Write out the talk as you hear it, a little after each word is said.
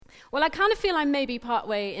Well, I kind of feel I'm maybe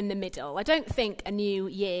partway in the middle. I don't think a new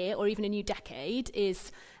year or even a new decade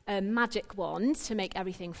is a magic wand to make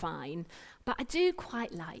everything fine, but I do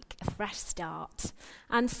quite like a fresh start.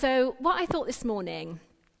 And so what I thought this morning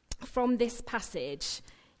from this passage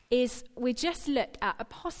is we just look at a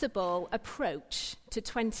possible approach to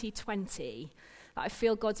 2020 that I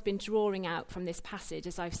feel God's been drawing out from this passage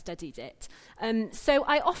as I've studied it. So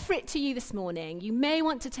I offer it to you this morning. You may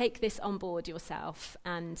want to take this on board yourself,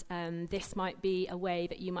 and this might be a way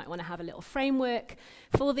that you might want to have a little framework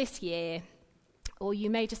for this year, or you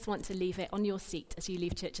may just want to leave it on your seat as you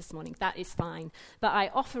leave church this morning. That is fine. But I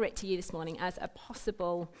offer it to you this morning as a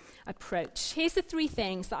possible approach. Here's the 3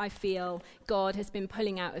 things that I feel God has been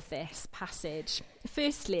pulling out of this passage.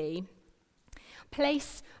 Firstly,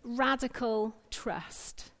 place radical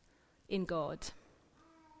trust in God.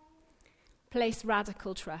 Place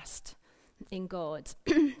radical trust in God.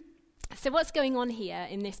 So what's going on here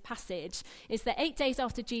in this passage is that 8 days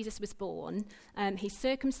after Jesus was born, he's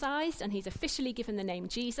circumcised and he's officially given the name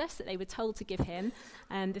Jesus that they were told to give him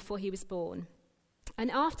before he was born.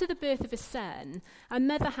 And after the birth of his son, a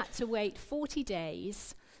mother had to wait 40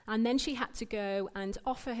 days, and then she had to go and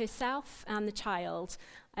offer herself and the child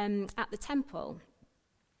at the temple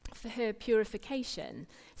for her purification.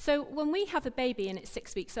 So when we have a baby and it's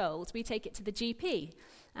 6 weeks old, we take it to the GP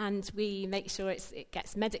and we make sure it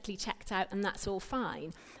gets medically checked out and that's all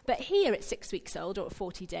fine. But here at 6 weeks old, or at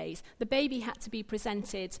 40 days, the baby had to be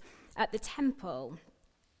presented at the temple.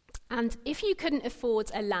 And if you couldn't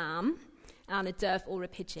afford a lamb and a dove or a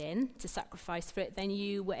pigeon to sacrifice for it, then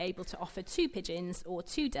you were able to offer 2 pigeons or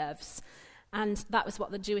 2 doves. And that was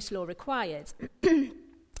what the Jewish law required.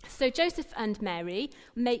 So Joseph and Mary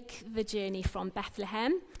make the journey from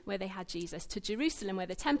Bethlehem, where they had Jesus, to Jerusalem, where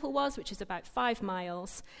the temple was, which is about 5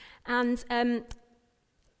 miles. And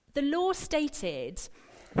the law stated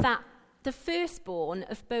that the firstborn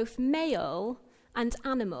of both male and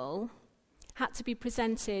animal had to be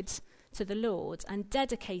presented to the Lord and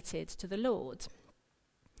dedicated to the Lord.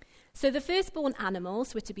 So the firstborn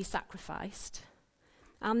animals were to be sacrificed,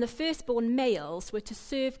 and the firstborn males were to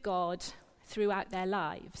serve God throughout their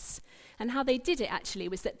lives. And how they did it actually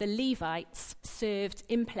was that the Levites served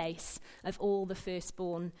in place of all the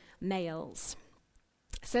firstborn males.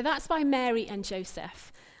 So that's why Mary and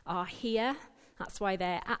Joseph are here. That's why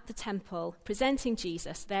they're at the temple presenting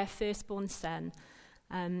Jesus, their firstborn son,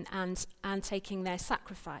 and taking their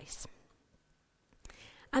sacrifice.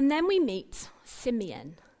 And then we meet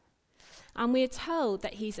Simeon. And we're told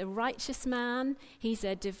that he's a righteous man, he's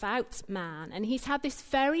a devout man, and he's had this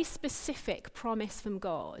very specific promise from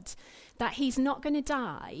God that he's not going to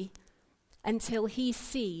die until he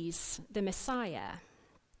sees the Messiah.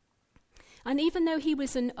 And even though he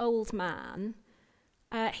was an old man,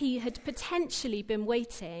 he had potentially been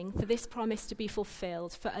waiting for this promise to be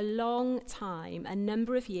fulfilled for a long time, a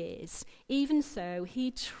number of years. Even so, he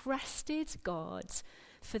trusted God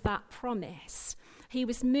for that promise. He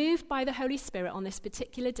was moved by the Holy Spirit on this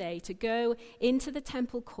particular day to go into the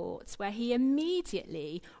temple courts, where he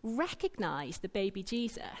immediately recognized the baby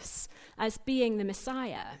Jesus as being the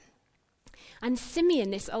Messiah. And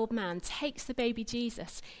Simeon, this old man, takes the baby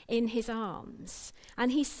Jesus in his arms,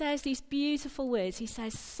 and he says these beautiful words. He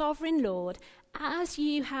says, "Sovereign Lord, as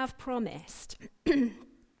you have promised,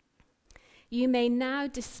 you may now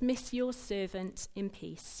dismiss your servant in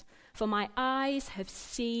peace, for my eyes have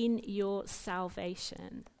seen your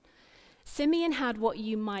salvation." Simeon had what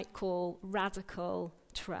you might call radical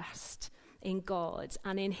trust in God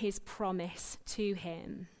and in his promise to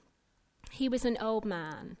him. He was an old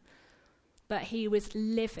man, but he was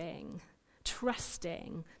living,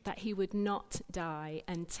 trusting that he would not die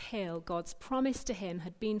until God's promise to him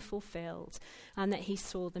had been fulfilled and that he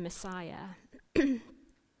saw the Messiah.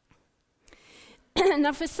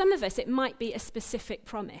 Now, for some of us, it might be a specific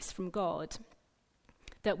promise from God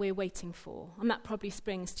that we're waiting for, and that probably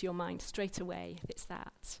springs to your mind straight away if it's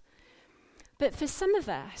that. But for some of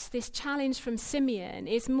us, this challenge from Simeon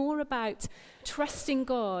is more about trusting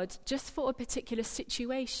God just for a particular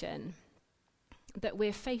situation that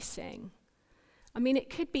we're facing. I mean, it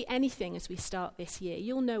could be anything as we start this year.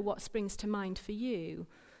 You'll know what springs to mind for you.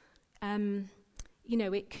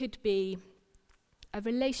 It could be a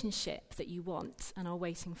relationship that you want and are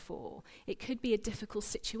waiting for. It could be a difficult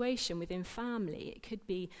situation within family. It could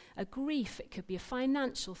be a grief. It could be a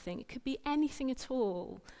financial thing. It could be anything at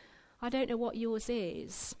all. I don't know what yours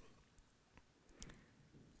is.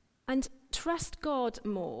 And trust God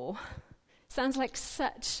more sounds like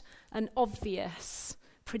such an obvious,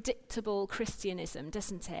 predictable Christianism,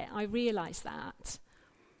 doesn't it? I realise that.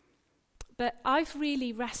 But I've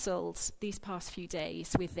really wrestled these past few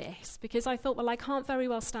days with this because I thought, well, I can't very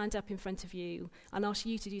well stand up in front of you and ask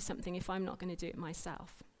you to do something if I'm not going to do it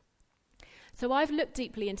myself. So I've looked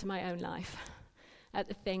deeply into my own life at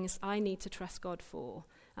the things I need to trust God for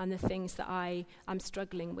and the things that I am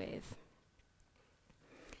struggling with.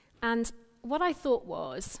 And what I thought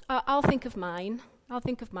was, I'll think of mine, I'll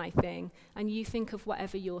think of my thing, and you think of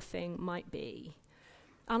whatever your thing might be.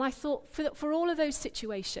 And I thought, for all of those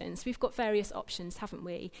situations, we've got various options, haven't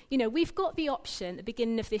we? You know, we've got the option at the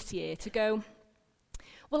beginning of this year to go,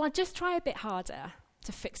 well, I'll just try a bit harder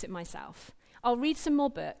to fix it myself. I'll read some more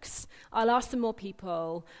books, I'll ask some more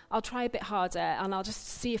people, I'll try a bit harder, and I'll just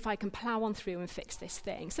see if I can plow on through and fix this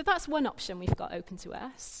thing. So that's one option we've got open to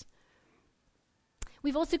us.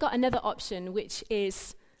 We've also got another option, which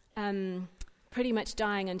is pretty much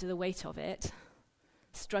dying under the weight of it,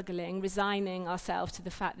 struggling, resigning ourselves to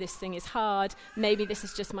the fact this thing is hard, maybe this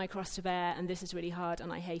is just my cross to bear, and this is really hard,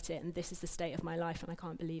 and I hate it, and this is the state of my life, and I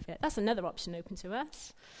can't believe it. That's another option open to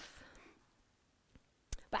us.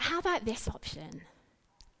 But how about this option?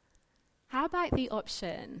 How about the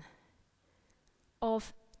option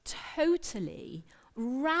of totally,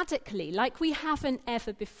 radically, like we haven't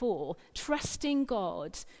ever before, trusting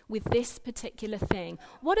God with this particular thing?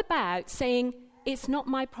 What about saying, it's not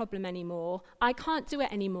my problem anymore, I can't do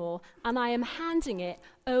it anymore, and I am handing it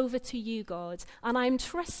over to you, God, and I'm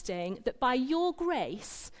trusting that by your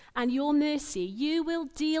grace and your mercy, you will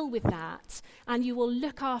deal with that, and you will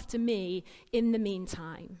look after me in the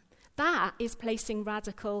meantime. That is placing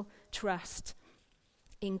radical trust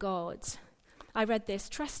in God. I read this,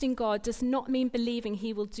 trusting God does not mean believing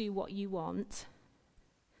he will do what you want,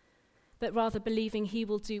 but rather believing he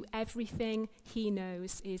will do everything he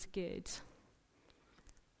knows is good.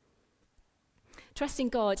 Trusting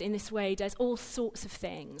God in this way does all sorts of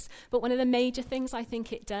things, but one of the major things I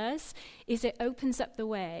think it does is it opens up the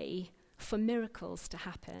way for miracles to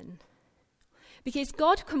happen. Because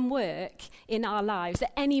God can work in our lives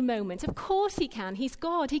at any moment. Of course he can. He's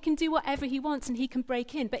God. He can do whatever he wants and he can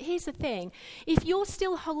break in. But here's the thing. If you're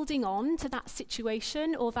still holding on to that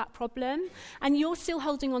situation or that problem, and you're still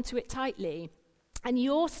holding on to it tightly, and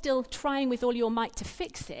you're still trying with all your might to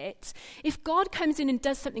fix it, if God comes in and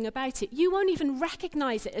does something about it, you won't even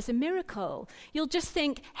recognize it as a miracle. You'll just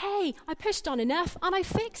think, hey, I pushed on enough and I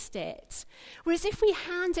fixed it. Whereas if we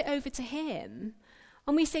hand it over to him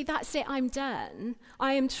and we say, that's it, I'm done,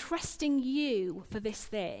 I am trusting you for this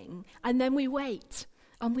thing, and then we wait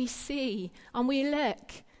and we see and we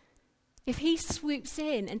look, if he swoops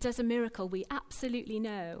in and does a miracle, we absolutely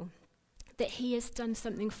know that he has done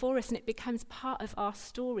something for us, and it becomes part of our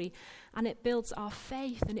story, and it builds our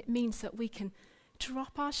faith, and it means that we can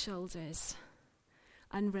drop our shoulders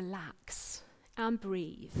and relax and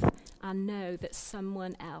breathe and know that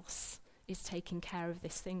someone else is taking care of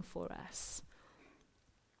this thing for us.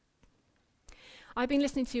 I've been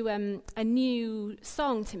listening to a new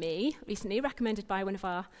song to me recently, recommended by one of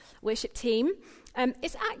our worship team.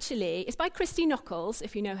 It's by Christy Nockels,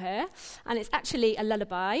 if you know her, and it's actually a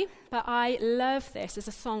lullaby, but I love this as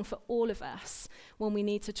a song for all of us when we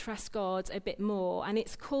need to trust God a bit more, and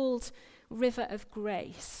it's called River of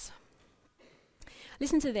Grace.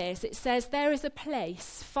 Listen to this. It says, there is a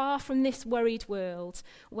place far from this worried world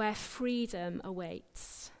where freedom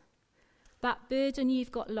awaits. That burden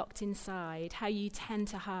you've got locked inside, how you tend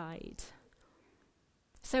to hide.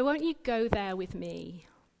 So won't you go there with me?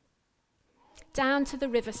 Down to the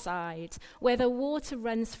riverside, where the water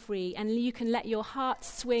runs free and you can let your heart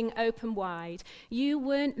swing open wide. You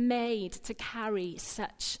weren't made to carry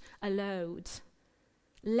such a load.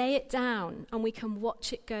 Lay it down and we can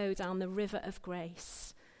watch it go down the river of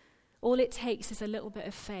grace. All it takes is a little bit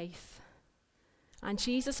of faith. And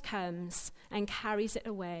Jesus comes and carries it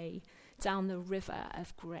away down the river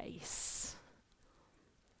of grace.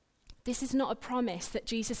 This is not a promise that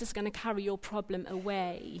Jesus is going to carry your problem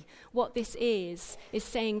away. What this is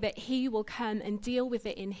saying that he will come and deal with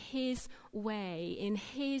it in his way, in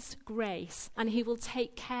his grace, and he will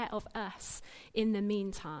take care of us in the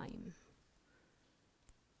meantime.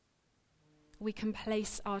 We can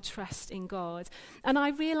place our trust in God. And I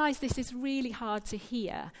realize this is really hard to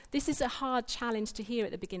hear. This is a hard challenge to hear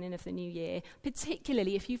at the beginning of the new year,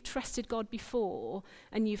 particularly if you've trusted God before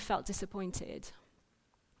and you've felt disappointed.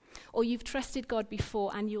 Or you've trusted God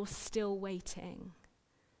before and you're still waiting.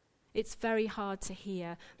 It's very hard to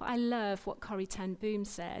hear. But I love what Corrie ten Boom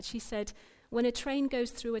said. She said, when a train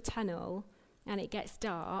goes through a tunnel and it gets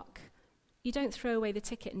dark, you don't throw away the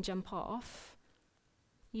ticket and jump off.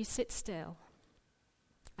 You sit still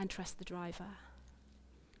and trust the driver.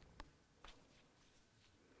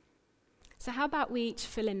 So how about we each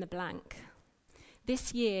fill in the blank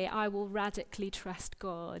This year I will radically trust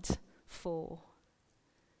God for ...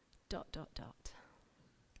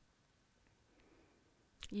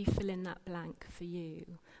 You fill in that blank for you.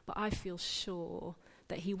 But I feel sure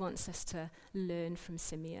that he wants us to learn from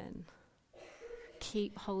Simeon.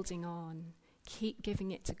 Keep holding on. Keep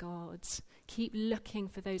giving it to God. Keep looking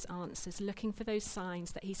for those answers, looking for those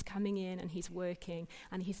signs that he's coming in and he's working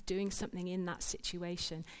and he's doing something in that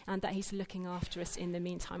situation and that he's looking after us in the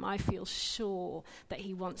meantime. I feel sure that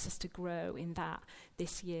he wants us to grow in that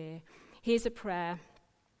this year. Here's a prayer.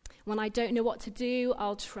 When I don't know what to do,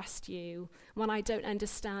 I'll trust you. When I don't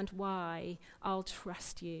understand why, I'll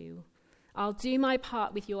trust you. I'll do my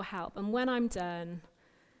part with your help, and when I'm done,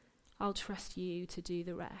 I'll trust you to do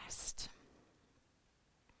the rest.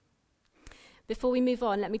 Before we move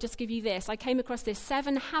on, let me just give you this. I came across this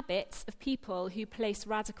 7 habits of people who place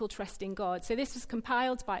radical trust in God. So this was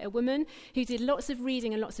compiled by a woman who did lots of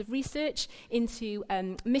reading and lots of research into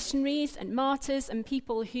missionaries and martyrs and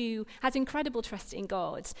people who had incredible trust in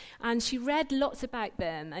God. And she read lots about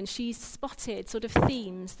them and she spotted sort of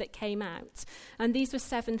themes that came out. And these were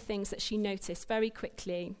 7 things that she noticed very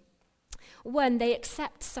quickly. 1, they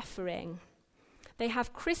accept suffering. They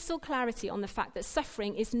have crystal clarity on the fact that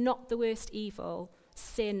suffering is not the worst evil,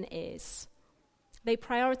 sin is. They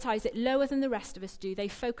prioritize it lower than the rest of us do. They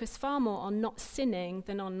focus far more on not sinning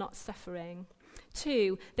than on not suffering.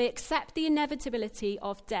 2, they accept the inevitability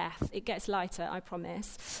of death. It gets lighter, I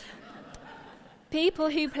promise.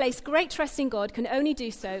 People who place great trust in God can only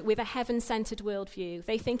do so with a heaven-centered worldview.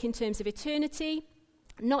 They think in terms of eternity,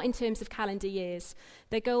 not in terms of calendar years.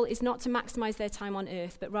 Their goal is not to maximize their time on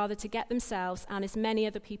earth, but rather to get themselves and as many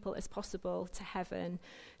other people as possible to heaven.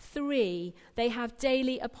 3, they have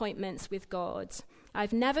daily appointments with God.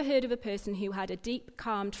 I've never heard of a person who had a deep,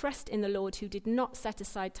 calm trust in the Lord who did not set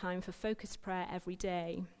aside time for focused prayer every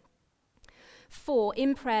day. 4,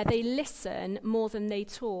 in prayer, they listen more than they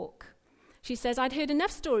talk. She says, I'd heard enough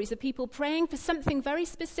stories of people praying for something very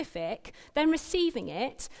specific, then receiving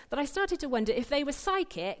it, that I started to wonder if they were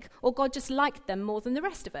psychic or God just liked them more than the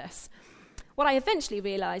rest of us. What I eventually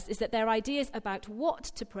realized is that their ideas about what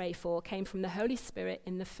to pray for came from the Holy Spirit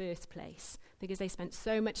in the first place, because they spent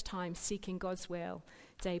so much time seeking God's will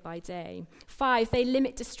day by day. 5, they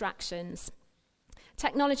limit distractions.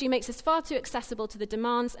 Technology makes us far too accessible to the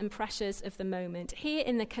demands and pressures of the moment. Here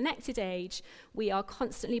in the connected age, we are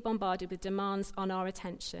constantly bombarded with demands on our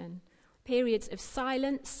attention. Periods of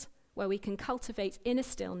silence where we can cultivate inner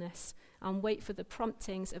stillness and wait for the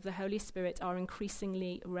promptings of the Holy Spirit are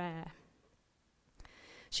increasingly rare.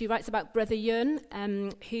 She writes about Brother Yun,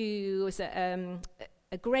 who was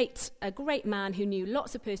a great man who knew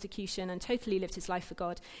lots of persecution and totally lived his life for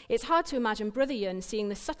God. It's hard to imagine Brother Yun seeing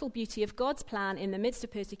the subtle beauty of God's plan in the midst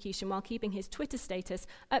of persecution while keeping his Twitter status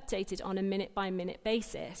updated on a minute-by-minute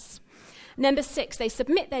basis. Number 6, they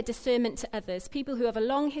submit their discernment to others. People who have a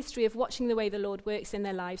long history of watching the way the Lord works in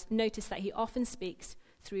their lives notice that he often speaks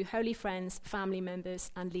through holy friends, family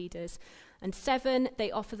members, and leaders. And 7,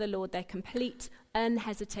 they offer the Lord their complete,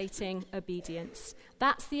 unhesitating obedience.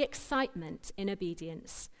 That's the excitement in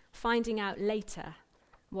obedience, finding out later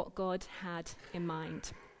what God had in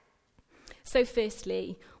mind. So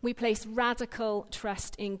firstly, we place radical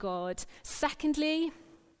trust in God. Secondly,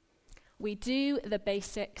 we do the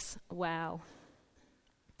basics well.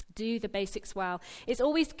 Do the basics well. It's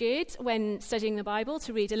always good when studying the Bible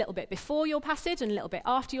to read a little bit before your passage and a little bit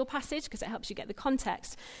after your passage because it helps you get the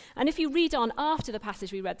context. And if you read on after the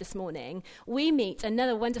passage we read this morning, we meet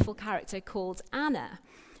another wonderful character called Anna.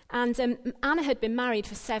 And Anna had been married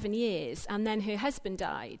for 7 years and then her husband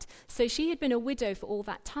died. So she had been a widow for all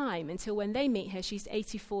that time until when they meet her, she's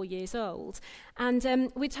 84 years old.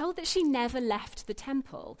 And we're told that she never left the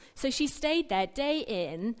temple. So she stayed there day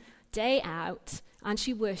in, day out, and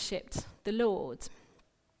she worshipped the Lord.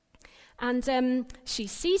 And she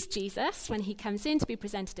sees Jesus when he comes in to be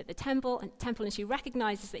presented at the temple, and she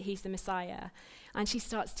recognizes that he's the Messiah. And she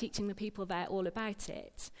starts teaching the people there all about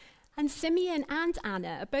it. And Simeon and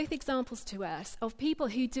Anna are both examples to us of people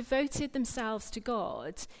who devoted themselves to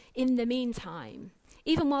God in the meantime,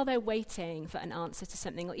 even while they're waiting for an answer to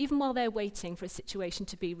something, or even while they're waiting for a situation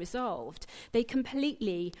to be resolved. They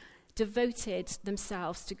completely devoted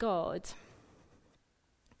themselves to God.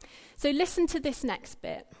 So listen to this next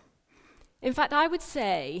bit. In fact, I would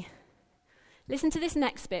say, listen to this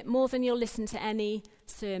next bit more than you'll listen to any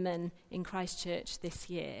sermon in Christchurch this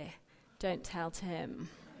year. Don't tell Tim.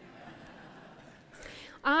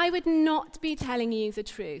 I would not be telling you the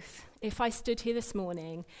truth if I stood here this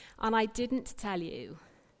morning and I didn't tell you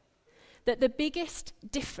that the biggest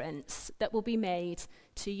difference that will be made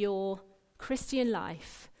to your Christian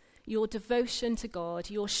life, your devotion to God,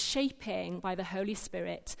 your shaping by the Holy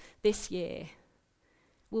Spirit this year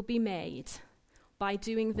will be made by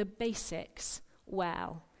doing the basics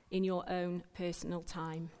well in your own personal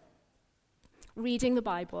time. Reading the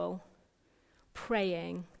Bible,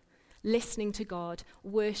 praying, listening to God,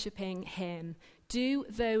 worshipping him. Do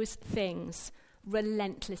those things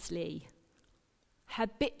relentlessly,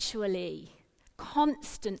 habitually,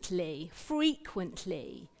 constantly,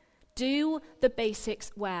 frequently. Do the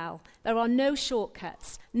basics well. There are no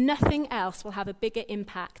shortcuts. Nothing else will have a bigger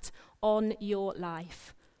impact on your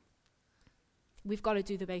life. We've got to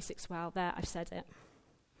do the basics well. There, I've said it.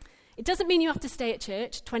 It doesn't mean you have to stay at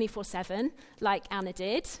church 24/7 like Anna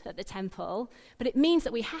did at the temple, but it means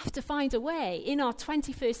that we have to find a way in our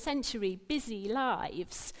 21st century busy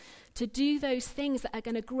lives to do those things that are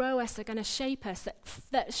going to grow us, are going to shape us,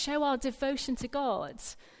 that show our devotion to God,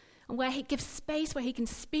 and where he gives space where he can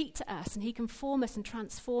speak to us and he can form us and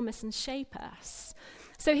transform us and shape us.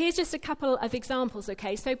 So here's just a couple of examples,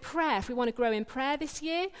 okay? So prayer, if we want to grow in prayer this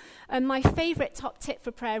year, my favourite top tip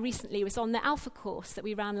for prayer recently was on the Alpha course that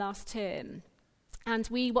we ran last term. And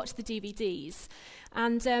we watched the DVDs.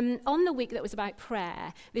 And on the week that was about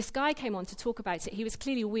prayer, this guy came on to talk about it. He was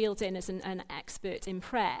clearly wheeled in as an expert in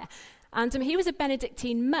prayer. And he was a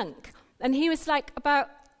Benedictine monk. And he was like about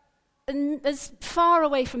as far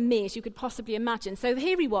away from me as you could possibly imagine. So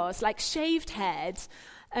here he was, like shaved head,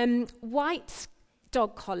 white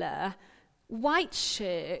dog collar, white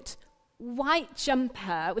shirt, white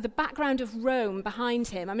jumper with a background of Rome behind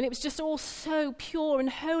him. I mean, it was just all so pure and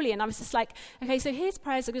holy. And I was just like, okay, so his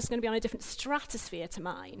prayers are just going to be on a different stratosphere to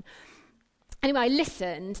mine. Anyway, I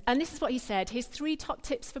listened, and this is what he said. His 3 top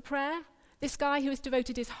tips for prayer. This guy who has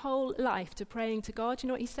devoted his whole life to praying to God, you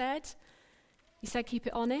know what he said? He said, keep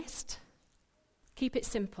it honest, keep it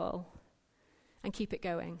simple, and keep it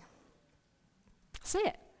going. That's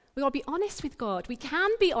it. We've got to be honest with God. We can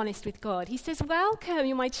be honest with God. He says, welcome,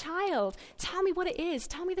 you're my child. Tell me what it is.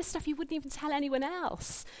 Tell me the stuff you wouldn't even tell anyone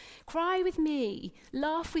else. Cry with me.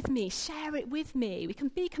 Laugh with me. Share it with me. We can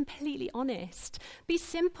be completely honest. Be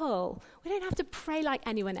simple. We don't have to pray like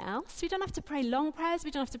anyone else. We don't have to pray long prayers. We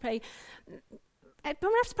don't have to pray... We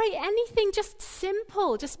don't have to pray anything, just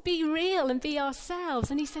simple. Just be real and be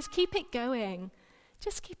ourselves. And he says, keep it going.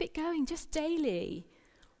 Just keep it going, just daily.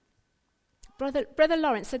 Brother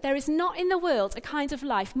Lawrence said, there is not in the world a kind of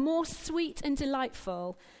life more sweet and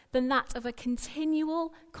delightful than that of a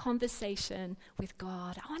continual conversation with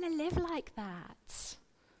God. I want to live like that.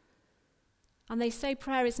 And they say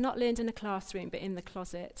prayer is not learned in a classroom, but in the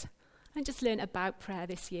closet. Don't just learn about prayer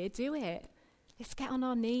this year, do it. Let's get on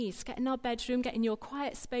our knees, get in our bedroom, get in your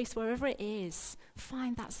quiet space, wherever it is.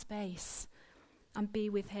 Find that space and be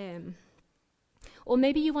with him. Or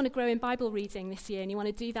maybe you want to grow in Bible reading this year and you want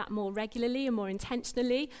to do that more regularly and more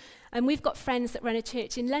intentionally. And we've got friends that run a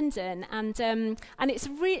church in London, and it's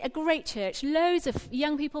a great church. Loads of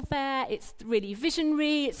young people there. It's really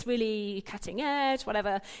visionary. It's really cutting edge,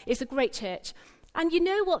 whatever. It's a great church. And you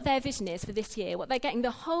know what their vision is for this year, what they're getting the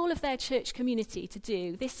whole of their church community to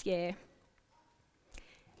do this year?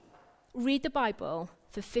 Read the Bible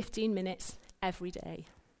for 15 minutes every day.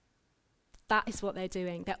 That is what they're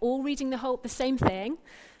doing. They're all reading the same thing,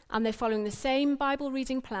 and they're following the same Bible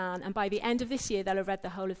reading plan, and by the end of this year, they'll have read the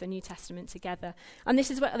whole of the New Testament together. And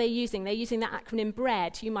this is what they're using. They're using that acronym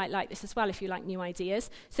BREAD. You might like this as well if you like new ideas.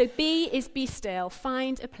 So B is be still.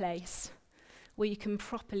 Find a place where you can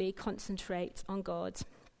properly concentrate on God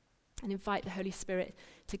and invite the Holy Spirit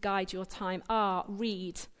to guide your time. R,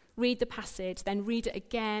 read. Read the passage, then read it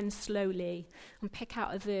again slowly and pick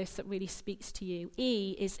out a verse that really speaks to you.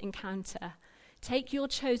 E is encounter. Take your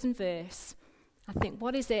chosen verse and think,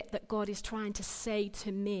 what is it that God is trying to say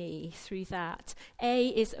to me through that? A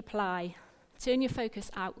is apply. Turn your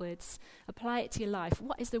focus outwards. Apply it to your life.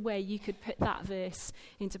 What is the way you could put that verse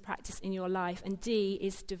into practice in your life? And D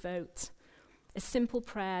is devote. A simple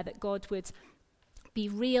prayer that God would be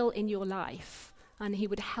real in your life, and he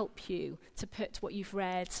would help you to put what you've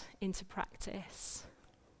read into practice.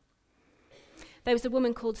 There was a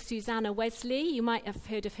woman called Susanna Wesley. You might have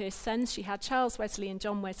heard of her sons. She had Charles Wesley and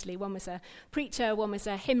John Wesley. One was a preacher, one was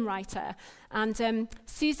a hymn writer. And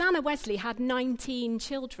Susanna Wesley had 19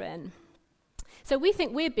 children. So we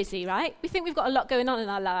think we're busy, right? We think we've got a lot going on in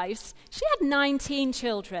our lives. She had 19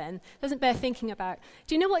 children. Doesn't bear thinking about.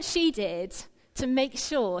 Do you know what she did to make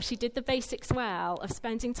sure she did the basics well of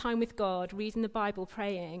spending time with God, reading the Bible,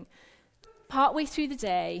 praying? Partway through the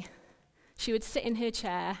day, she would sit in her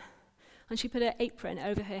chair and she put her apron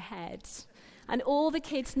over her head. And all the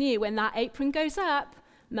kids knew when that apron goes up,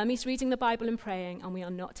 Mummy's reading the Bible and praying, and we are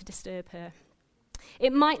not to disturb her.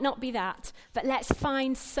 It might not be that, but let's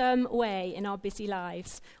find some way in our busy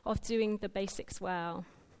lives of doing the basics well.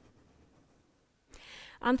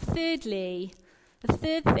 And thirdly, the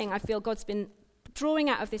third thing I feel God's been drawing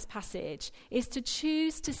out of this passage is to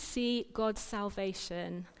choose to see God's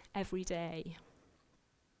salvation every day.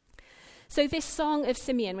 So this song of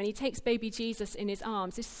Simeon, when he takes baby Jesus in his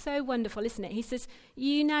arms, is so wonderful, isn't it? He says,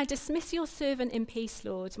 "You now dismiss your servant in peace,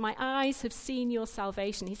 Lord. My eyes have seen your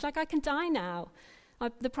salvation." He's like, I can die now.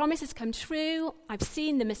 The promise has come true. I've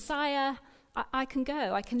seen the Messiah. I can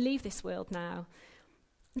go. I can leave this world now.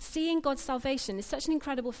 And seeing God's salvation is such an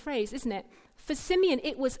incredible phrase, isn't it? For Simeon,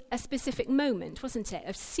 it was a specific moment, wasn't it,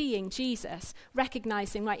 of seeing Jesus,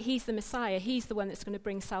 recognizing, right, he's the Messiah, he's the one that's going to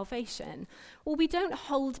bring salvation. Well, we don't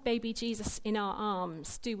hold baby Jesus in our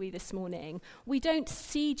arms, do we, this morning? We don't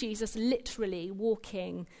see Jesus literally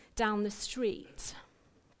walking down the street.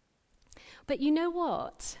 But you know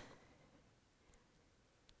what?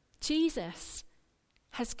 Jesus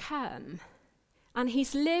has come. And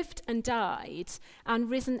he's lived and died and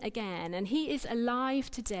risen again. And he is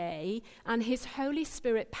alive today. And his Holy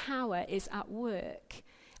Spirit power is at work.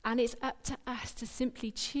 And it's up to us to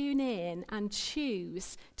simply tune in and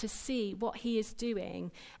choose to see what he is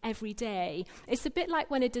doing every day. It's a bit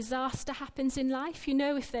like when a disaster happens in life. You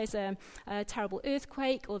know, if there's a terrible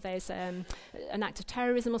earthquake or there's an act of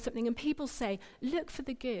terrorism or something, and people say, look for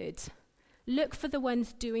the good. Look for the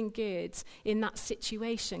ones doing good in that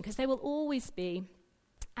situation, because there will always be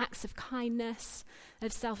acts of kindness,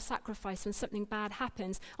 of self-sacrifice when something bad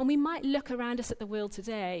happens. And we might look around us at the world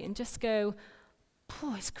today and just go,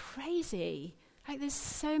 oh, it's crazy. Like, there's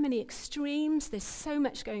so many extremes. There's so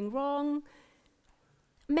much going wrong.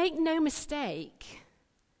 Make no mistake.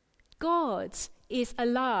 God is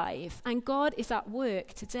alive and God is at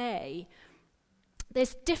work today.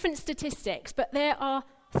 There's different statistics, but there are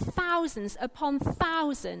thousands upon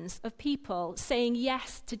thousands of people saying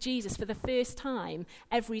yes to Jesus for the first time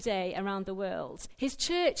every day around the world. His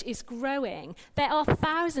church is growing. There are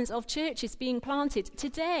thousands of churches being planted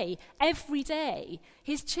today, every day.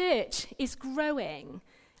 His church is growing,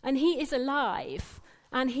 and he is alive,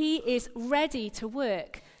 and he is ready to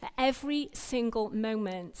work at every single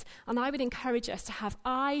moment. And I would encourage us to have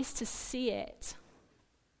eyes to see it.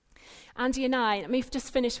 Andy and I, we've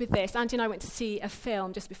just finished with this. Andy and I went to see a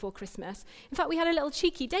film just before Christmas. In fact, we had a little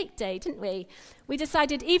cheeky date day, didn't we? We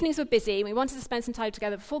decided evenings were busy. We wanted to spend some time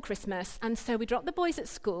together before Christmas. And so we dropped the boys at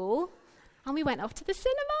school and we went off to the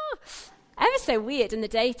cinema. Ever so weird in the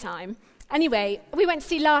daytime. Anyway, we went to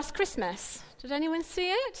see Last Christmas. Did anyone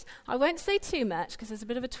see it? I won't say too much because there's a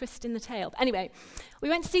bit of a twist in the tale. But anyway, we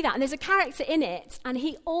went to see that. And there's a character in it. And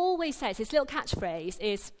he always says, his little catchphrase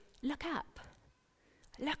is, look up.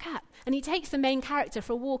 Look up. And he takes the main character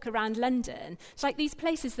for a walk around London. It's like these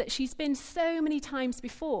places that she's been so many times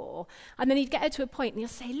before. And then he'd get her to a point and he'll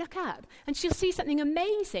say, look up. And she'll see something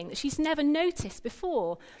amazing that she's never noticed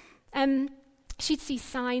before. She'd see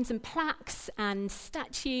signs and plaques and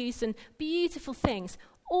statues and beautiful things.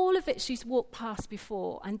 All of it she's walked past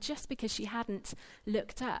before. And just because she hadn't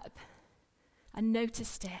looked up and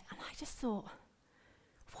noticed it. And I just thought,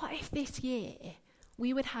 what if this year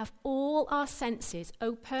we would have all our senses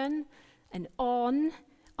open and on,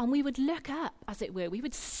 and we would look up, as it were. We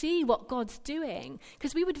would see what God's doing,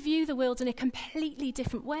 because we would view the world in a completely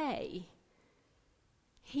different way.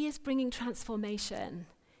 He is bringing transformation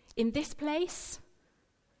in this place.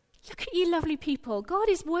 Look at you lovely people. God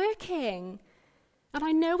is working. And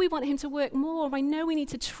I know we want him to work more. I know we need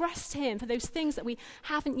to trust him for those things that we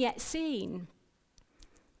haven't yet seen.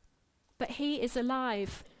 But he is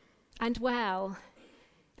alive and well.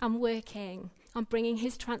 I'm working on bringing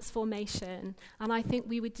his transformation. And I think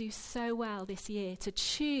we would do so well this year to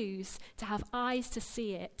choose to have eyes to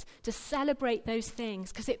see it, to celebrate those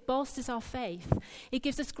things, because it bolsters our faith. It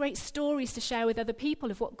gives us great stories to share with other people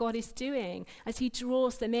of what God is doing as he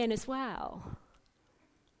draws them in as well.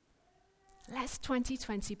 Let's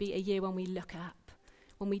 2020 be a year when we look up,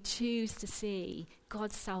 when we choose to see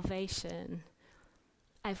God's salvation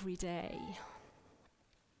every day.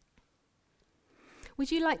 Would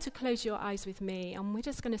you like to close your eyes with me? And we're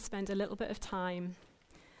just going to spend a little bit of time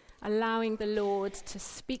allowing the Lord to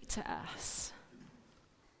speak to us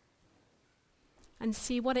and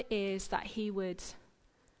see what it is that he would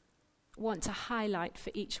want to highlight for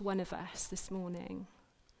each one of us this morning.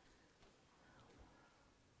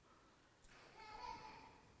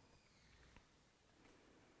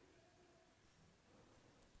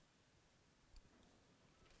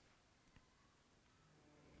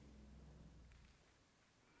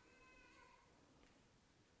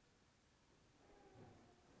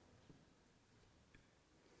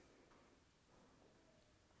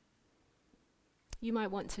 You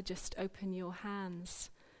might want to just open your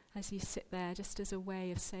hands as you sit there, just as a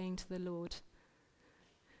way of saying to the Lord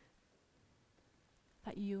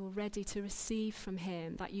that you're ready to receive from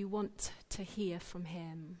him, that you want to hear from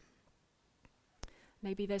him.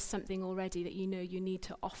 Maybe there's something already that you know you need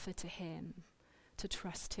to offer to him, to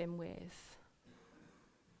trust him with.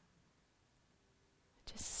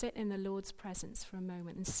 Just sit in the Lord's presence for a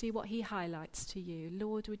moment and see what he highlights to you.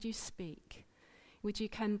 Lord, would you speak? Would you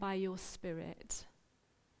come by your Spirit?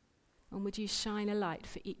 And would you shine a light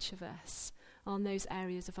for each of us on those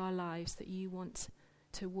areas of our lives that you want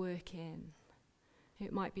to work in?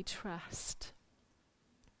 It might be trust.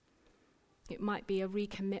 It might be a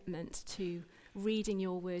recommitment to reading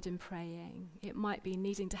your word and praying. It might be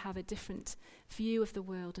needing to have a different view of the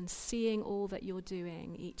world and seeing all that you're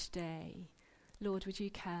doing each day. Lord, would you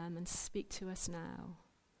come and speak to us now?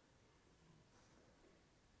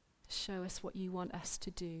 Show us what you want us to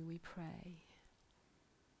do, we pray.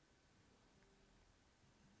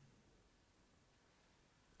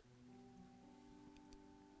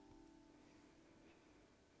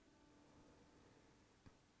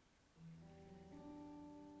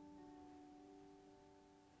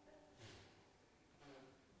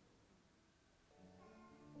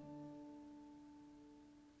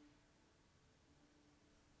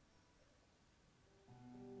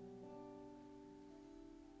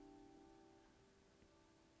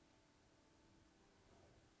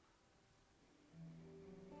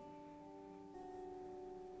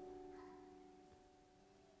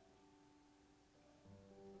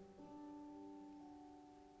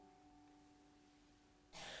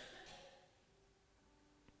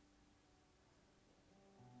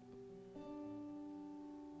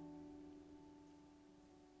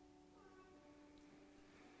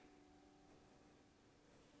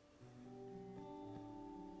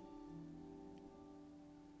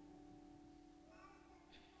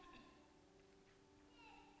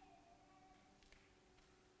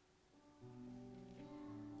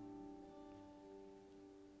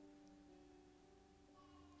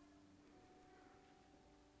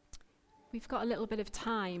 We've got a little bit of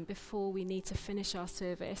time before we need to finish our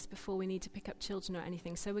service, before we need to pick up children or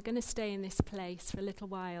anything. So we're going to stay in this place for a little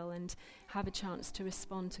while and have a chance to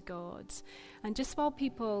respond to God. And just while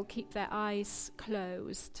people keep their eyes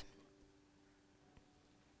closed,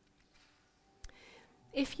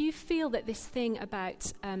 if you feel that this thing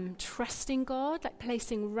about trusting God, like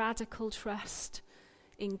placing radical trust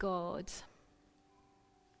in God,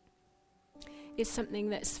 is something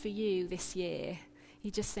that's for you this year, you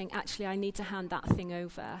just think, actually, I need to hand that thing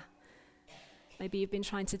over. Maybe you've been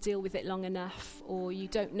trying to deal with it long enough, or you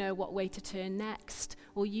don't know what way to turn next,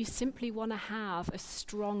 or you simply want to have a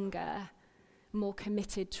stronger, more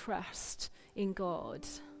committed trust in God.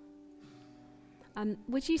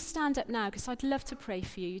 Would you stand up now? Because I'd love to pray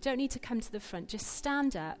for you. You don't need to come to the front. Just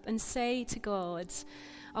stand up and say to God,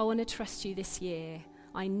 I want to trust you this year.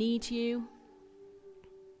 I need you.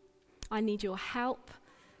 I need your help.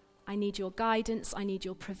 I need your guidance, I need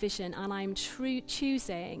your provision, and I'm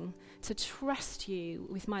choosing to trust you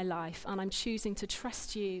with my life, and I'm choosing to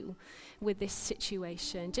trust you with this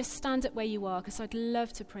situation. Just stand up where you are, because I'd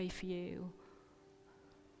love to pray for you.